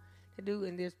come to do,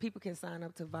 and there's people can sign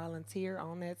up to volunteer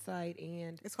on that site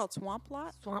and It's called Swamp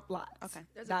Lot. SwampLot. Okay.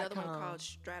 There's another one called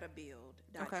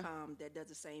stratabuild.com that does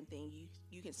the same thing.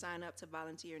 You can sign up to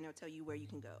volunteer and they'll tell you where you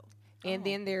can go. And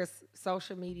then there's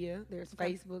social media. There's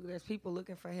Facebook. There's people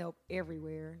looking for help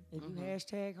everywhere. If you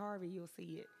hashtag Harvey, you'll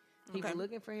see it. People Okay.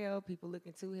 looking for help. People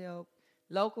looking to help.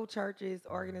 Local churches,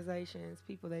 organizations,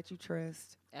 people that you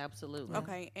trust. Absolutely.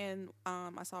 Okay, and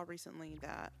I saw recently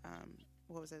that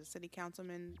a city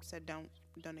councilman said don't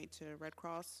donate to Red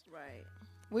Cross. Right.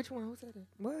 Which one? Who said that?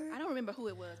 What? I don't remember who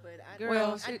it was, but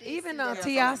Well, I did even see that.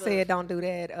 T.I. said don't do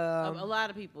that. A lot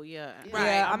of people, yeah. Right.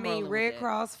 Yeah, I I'm mean, rolling with Red that.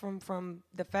 Cross, from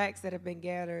the facts that have been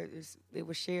gathered, it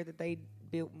was shared that they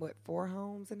built, 4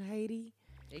 homes in Haiti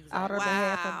Exactly. out of the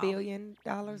 $500 Wow. million.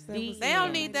 That was They don't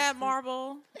donated. need that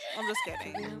marble. I'm just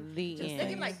kidding. The They end.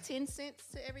 give like 10 cents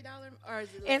to every dollar, or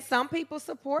is it? And some people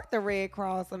support the Red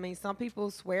Cross. I mean, some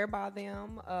people swear by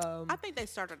them. I think they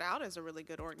started out as a really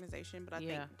good organization, but I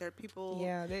Yeah. think there are people.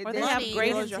 Yeah, they Or they have money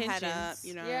great blows your head up, intentions.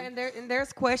 you know. Yeah, and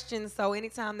there's questions. So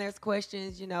anytime there's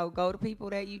questions, go to people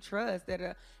that you trust that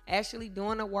are actually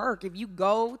doing the work. If you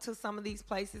go to some of these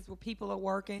places where people are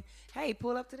working, hey,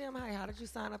 pull up to them. Hey, how did you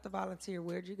sign up to volunteer?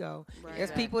 Where'd you go? Right.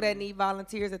 There's people that need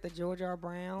volunteers at the Georgia R.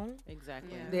 Brown,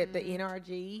 Exactly. Yeah. the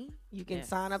NRG. You can Yes.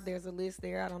 sign up. There's a list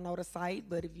there. I don't know the site,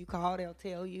 but if you call, they'll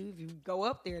tell you. If you go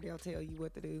up there, they'll tell you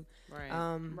what to do. Right.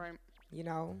 Right.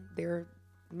 There are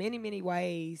many, many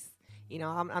ways.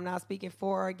 I'm not speaking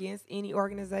for or against any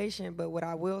organization, but what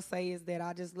I will say is that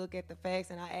I just look at the facts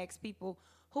and I ask people,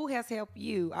 who has helped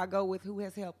you? I go with who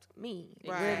has helped me.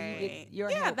 Where do you Right. get your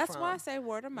Yeah, help that's from? why I say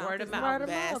word of mouth. Word of is mouth. the Word of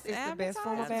best mouth is the best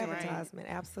form of advertisement. advertisement.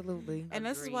 Absolutely. And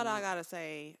this is what I Agreed. gotta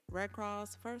say. Red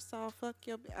Cross, first off, fuck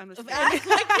your. I'm just Like you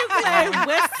said,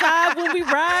 West Side when we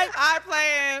ride. I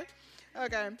playing.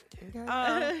 Okay.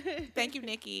 Okay. Thank you,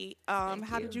 Nikki.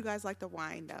 How did you guys like the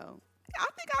wine, though? I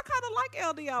think I kind of like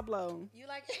El Diablo. You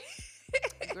like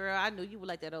Girl, I knew you were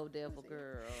like that old devil,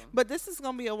 girl. But this is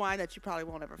gonna be a wine that you probably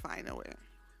won't ever find nowhere.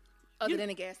 Other than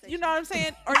a gas station. You know what I'm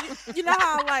saying? Or you know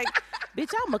how like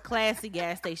Bitch, I'm a classy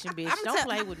gas station bitch. Don't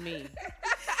play with me.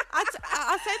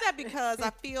 I say that because I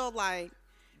feel like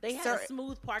They had a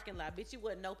smooth parking lot. Bitch, you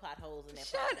wasn't no potholes in that.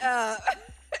 Shut up.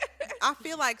 I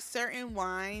feel like certain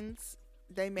wines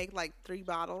they make like 3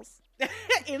 bottles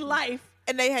in life.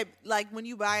 and they have like when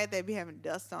you buy it they be having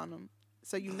dust on them,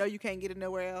 so you know you can't get it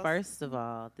nowhere else. First of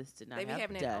all, this did not They be have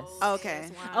having dust. that old Okay.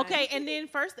 ass wine. Okay, and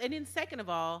then second of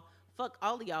all, fuck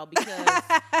all of y'all because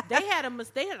they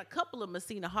had a couple of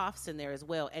Messina Hoffs in there as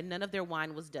well, and none of their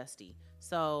wine was dusty.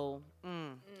 So,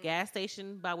 gas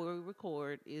station by where we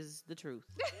record is the truth.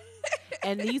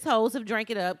 And these hoes have drank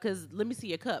it up because let me see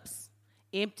your cups,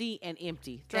 empty and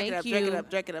empty. Drink Thank it you. up,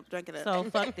 drink it up, drink it up. So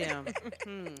fuck them.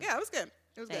 Yeah, it was good.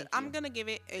 It was Thank good. I'm you. gonna give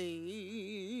it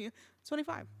a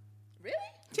 25. Really?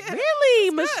 Yeah, Really, it's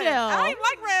good. Michelle? I ain't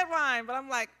like red wine, but I'm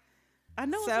like, I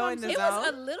know So it's in the It zone. was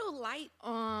a little light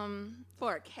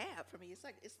for a cab for me. It's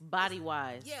like it's body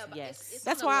wise. yeah, but yes. it's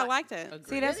that's on the why I li- liked it. Agreed.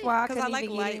 See, that's Really? why I 'Cause couldn't I like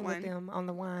even light get in wine. with them on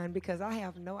the wine because I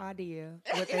have no idea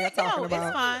what they're talking No, about.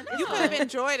 it's fine. You could have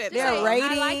enjoyed it. Their though. rating,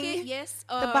 I like it. Yes.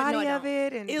 The body no, I of don't.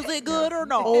 it, and Is it good or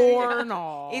no? Or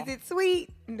no. Is it sweet?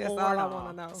 That's Or all I no.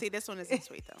 want to know. See, this one isn't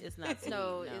sweet though. It's not sweet.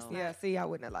 No, No, it's not. Yeah, see, I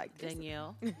wouldn't have liked it.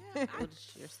 Danielle,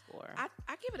 what's your score?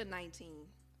 I give it a 19.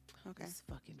 Okay. It's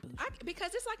fucking bougie.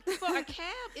 Because it's like for a cab,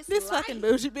 it's This light. fucking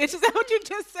bougie bitch. Is that what you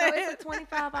just So said? it's a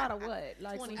 25 out of what?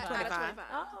 Like 25. 25. Out of 25.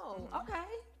 Oh, okay.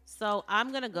 So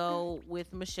I'm gonna go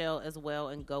with Michelle as well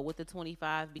and go with the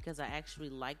 25 because I actually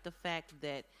like the fact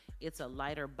that it's a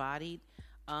lighter bodied.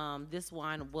 This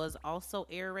wine was also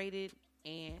aerated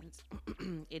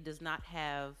and it does not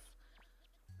have,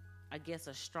 I guess,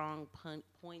 a strong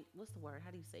point. What's the word?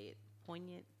 How do you say it?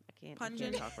 Poignant. I can't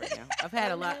Pungent. talk right now. I've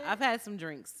had a lot. I've had some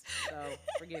drinks, so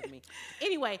forgive me.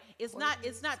 Anyway, it's not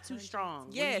too strong.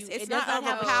 When Yes, you- it's it not does have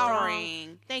a overpowering.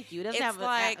 strong- Thank you. It doesn't It's have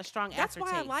like a strong That's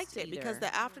aftertaste. why I liked it because either.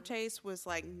 the aftertaste was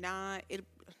like not. It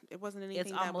wasn't anything.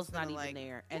 It's that was almost not gonna, even like,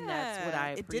 there, and that's what yeah, I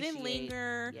It appreciate. didn't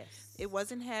linger. Yes, It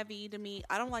wasn't heavy to me.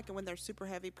 I don't like it when they're super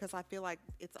heavy because I feel like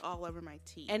it's all over my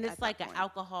teeth. and at it's that like an point.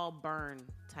 alcohol burn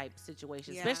type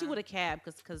situation, especially Yeah. with a cab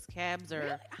because cabs are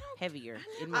Really? I don't- heavier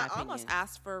in my I opinion. almost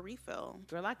asked for a refill.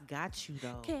 Girl, I got you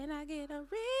though. Can I get a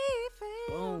refill?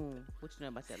 Boom. What you know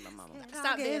about that, little mama?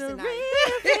 Stop Get a dancing now.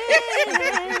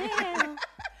 refill.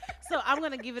 So I'm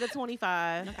gonna give it a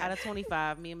 25 out of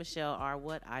 25. Me and Michelle are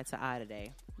what eye to eye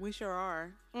today. We sure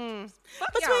are.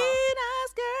 Fuck Between y'all.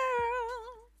 us,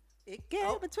 girl. It- Get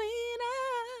oh. between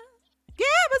us. Get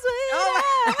between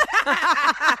us.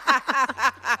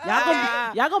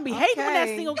 Y'all gonna be hating when that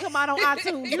Okay. single come out on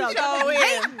iTunes. You though. sure Y'all gonna be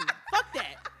is. hating. Fuck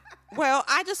that. Well,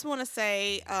 I just want to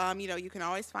say, you can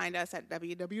always find us at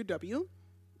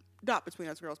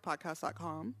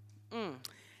www.betweenusgirlspodcast.com.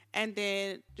 And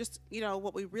then just,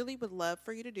 what we really would love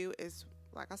for you to do is,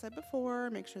 like I said before,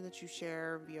 make sure that you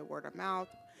share via word of mouth.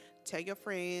 Tell your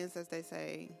friends, as they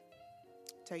say.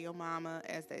 Tell your mama,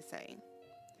 as they say.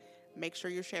 Make sure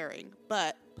you're sharing.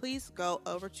 But please go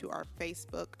over to our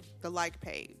Facebook, the like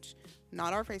page.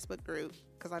 Not our Facebook group,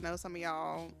 because I know some of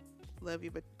y'all love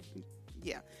you, but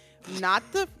yeah. Not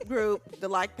the group, the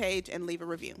like page, and leave a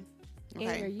review. And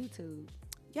your Okay? YouTube.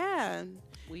 Yeah.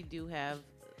 We do have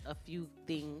a few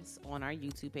things on our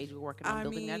YouTube page. We're working on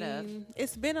building that up.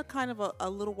 It's been a kind of a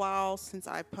little while since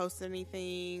I posted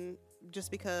anything, just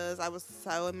because I was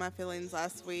so in my feelings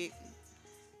last week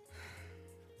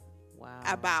Wow.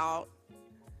 about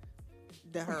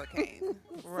the hurricane.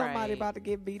 Somebody Right. about to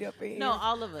get beat up in No,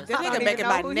 all of us. This I don't nigga even making know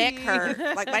my who neck he hurt.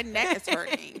 is. Like my neck is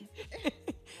hurting.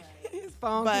 His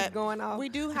phone But keeps going off. We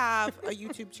do have a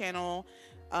YouTube channel.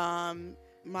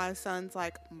 My son's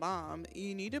like, Mom,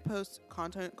 you need to post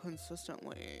content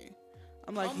consistently.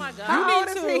 I'm like, Oh my God. How you old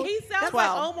need is to. He sounds 12. like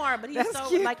Omar, but he's That's so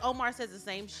cute. like Omar says the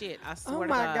same shit. I swear Oh to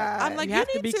my God. God. I'm like, you you have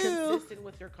to need be to. consistent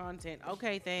with your content.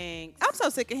 Okay, thanks. I'm so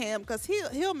sick of him because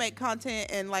he'll make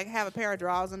content and like have a pair of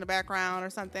drawers in the background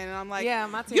or something, and I'm like, Yeah,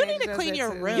 my you teenager need to does clean that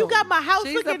your too. room. You got my house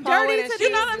She's a looking poet dirty and today.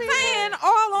 you know what I'm saying?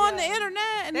 All on the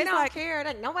internet, and They it's don't like, care.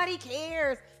 Like nobody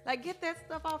cares. Like get that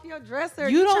stuff off your dresser.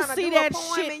 You tryna don't see do a that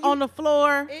poem shit and you- on the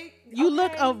floor. It- You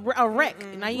look okay. a wreck.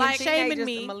 Now you Like shaming Teenagers,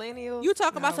 me. the millennials. you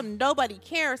talking about No. some nobody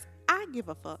cares. I give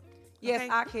a fuck. Yes, okay?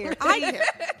 I care. I Please, care.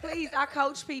 please, I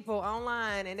coach people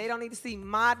online, and they don't need to see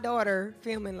my daughter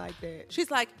filming like that.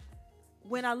 She's like,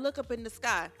 when I look up in the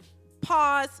sky,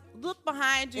 pause, look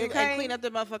behind you, Okay. and clean up the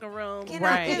motherfucking room. Can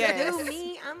Right. I just Yes. do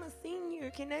me? I'm a senior.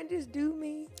 here. Can they just do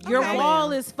me? Your Okay.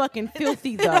 wall is fucking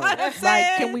filthy though.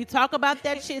 Like, can we talk about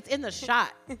that shit? It's in the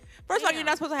shot. First of all, you're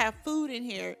not supposed to have food in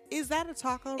here. Is that a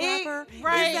taco wrapper?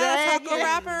 right. Is that a taco Yeah.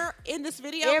 wrapper in this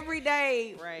video? Every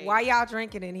day. Right. Why y'all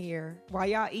drinking in here? Why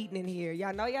y'all eating in here?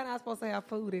 Y'all know y'all not supposed to have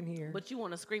food in here. But you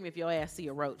want to scream if your ass see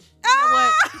a roach. You know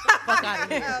what? Get the fuck out of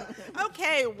here.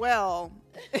 Okay, well.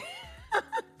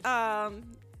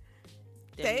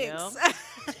 Danielle.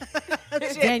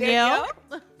 Thanks. Danielle.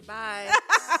 Bye.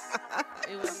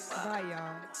 It was Bye,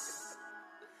 y'all.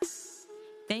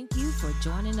 Thank you for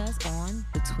joining us on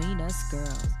Between Us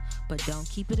Girls. But don't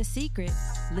keep it a secret.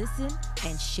 Listen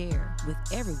and share with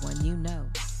everyone you know.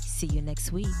 See you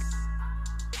next week.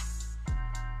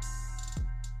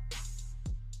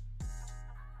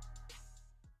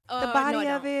 The body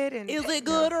of it. And Is it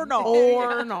good or no?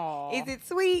 or no. Is it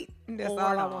sweet? That's Or all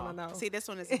I no. want to know. See, this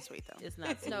one isn't sweet though. It's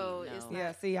not sweet. No, it's not.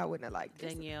 Yeah, see, I wouldn't have liked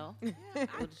this. Danielle,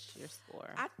 what's your score?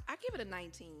 I give it a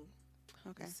 19.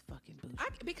 Okay. It's fucking bougie.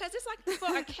 Because it's like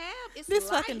for a cab, it's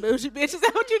This light. fucking bougie bitch. Is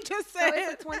that what you just So said?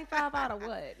 it's a 25 out of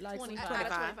what? Like 25 some- out of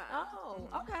 25. 25. Oh,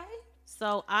 okay.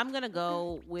 So I'm gonna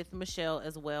go with Michelle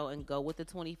as well and go with the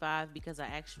 25 because I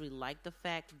actually like the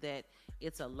fact that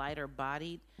it's a lighter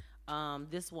bodied.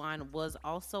 This wine was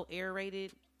also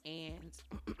aerated and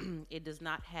it does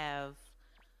not have,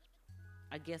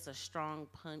 I guess, a strong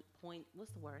point.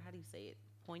 What's the word? How do you say it?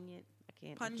 Poignant. I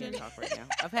can't Pungent. talk right now.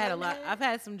 I've had a lot. I've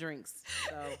had some drinks,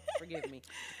 so forgive me.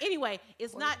 Anyway,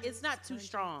 it's not too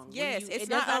strong. When Yes, you- it's it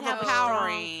not does have a strong-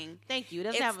 overpowering. Thank you. It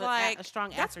doesn't It's have like a strong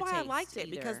That's aftertaste. why I liked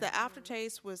it because either. the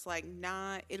aftertaste was like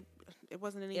not. It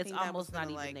wasn't anything. It's that was almost not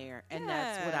gonna, even like, there, and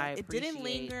that's what yeah, I It didn't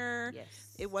appreciate. linger. Yes.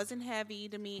 It wasn't heavy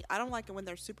to me. I don't like it when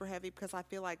they're super heavy because I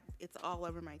feel like it's all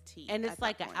over my teeth. And at it's that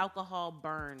like an point. alcohol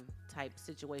burn type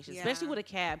situation, especially Yeah. with a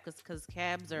cab, because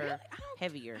cabs are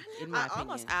heavier, in my I opinion.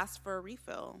 almost asked for a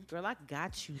refill. Girl, I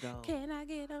got you though. Can I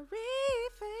get a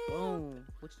refill? Boom.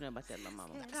 What you know about that, little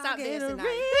mama? Stop Get a dancing,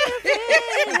 refill.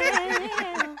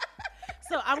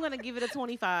 So I'm gonna give it a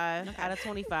 25 out of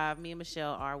 25. Me and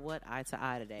Michelle are what eye to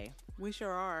eye today. We sure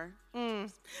are.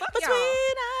 Fuck Between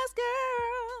y'all. us,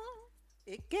 girl.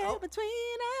 It get between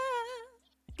us.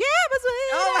 Get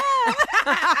between us.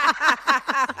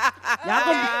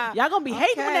 Y'all gonna be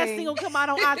hating when that Okay. single come out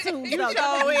on iTunes. though. Y'all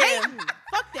gonna be sure is. hating.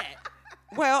 Fuck that.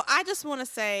 Well, I just want to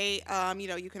say,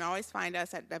 you can always find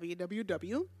us at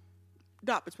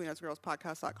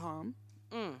www.betweenusgirlspodcast.com.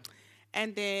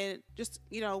 And then just,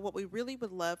 what we really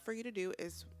would love for you to do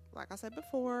is, like I said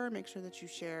before, make sure that you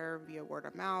share via word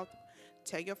of mouth.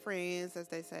 Tell your friends, as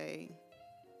they say.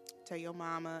 Tell your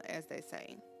mama, as they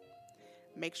say.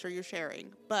 Make sure you're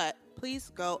sharing. But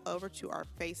please go over to our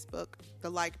Facebook, the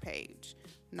like page.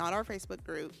 Not our Facebook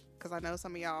group, because I know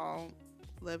some of y'all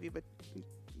love you, but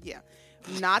yeah.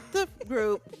 Not the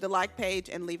group, the like page,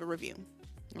 and leave a review.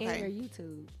 And your Okay?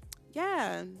 YouTube.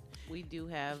 Yeah. We do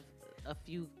have a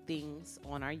few things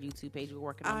on our YouTube page. We're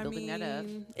working on building that up.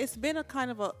 It's been a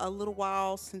kind of a little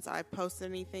while since I posted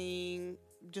anything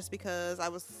just because I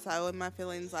was so in my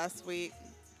feelings last week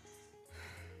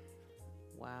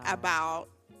Wow. about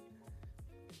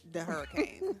the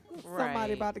hurricane. Somebody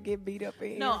Right. about to get beat up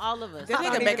in here. No, all of us. This I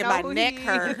don't nigga even making know my who neck he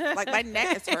hurt. is. Like my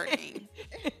neck is hurting.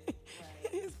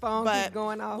 His phone But keeps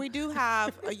going off. we do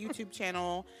have a YouTube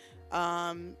channel.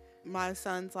 My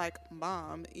son's like,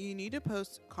 Mom, you need to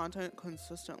post content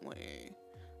consistently.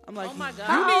 I'm like, Oh my God.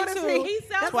 How old you is need to. he? He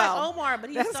sounds 12. like Omar, but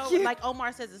he's That's so cute. like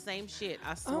Omar says the same shit.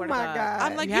 I swear Oh to my God. God.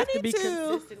 I'm like, you you have to need be to.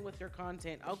 consistent with your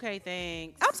content. Okay,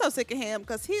 thanks. I'm so sick of him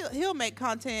because he'll make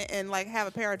content and like have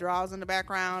a pair of drawers in the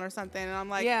background or something, and I'm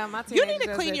like, Yeah, my you teenager need to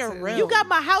does clean that your too. room. You got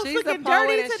my house She's a looking poet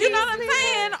dirty and today. you know what I'm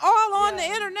saying? All on the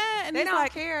internet, and They it's don't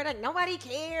like, care. Like nobody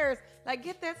cares. Like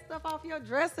get that stuff off your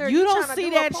dresser. You tryna don't see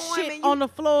do a that poem shit and you- on the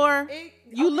floor. It-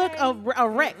 You look okay. a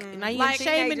wreck. Now you Like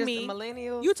shaming Teenagers, me. the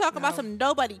millennials. you talk about No. some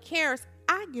nobody cares.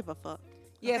 I give a fuck.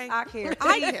 Yes, okay? I care.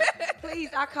 I Please, care. please,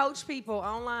 I coach people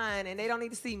online, and they don't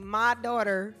need to see my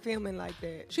daughter filming like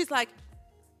that. She's like,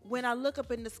 when I look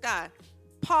up in the sky,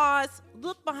 pause,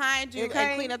 look behind you, Okay.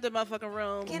 and clean up the motherfucking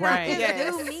room. Can Right. I just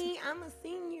Yes. do me? I'm a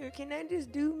senior. Can I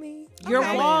just do me? Your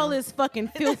Okay. wall is fucking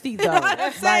filthy though.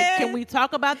 Like, can we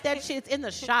talk about that shit? It's in the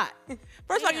shot.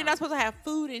 First of all, you're not supposed to have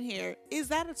food in here. Is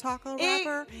that a taco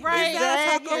wrapper? right. Is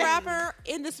that a taco Yeah. wrapper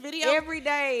in this video? Every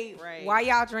day. Right. Why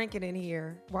y'all drinking in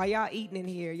here? Why y'all eating in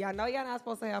here? Y'all know y'all not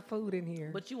supposed to have food in here.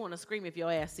 But you want to scream if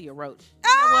your ass see a roach. You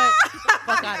know what? Get the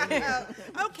fuck out of here.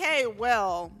 Okay,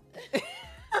 well,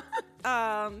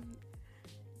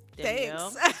 Danielle.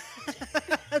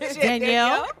 thanks.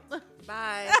 Danielle.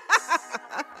 Bye.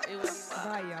 It was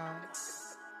Bye, y'all.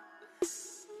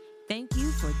 Thank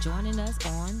you for joining us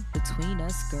on Between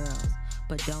Us Girls.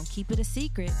 But don't keep it a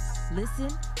secret. Listen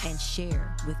and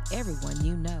share with everyone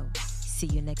you know. See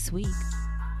you next week.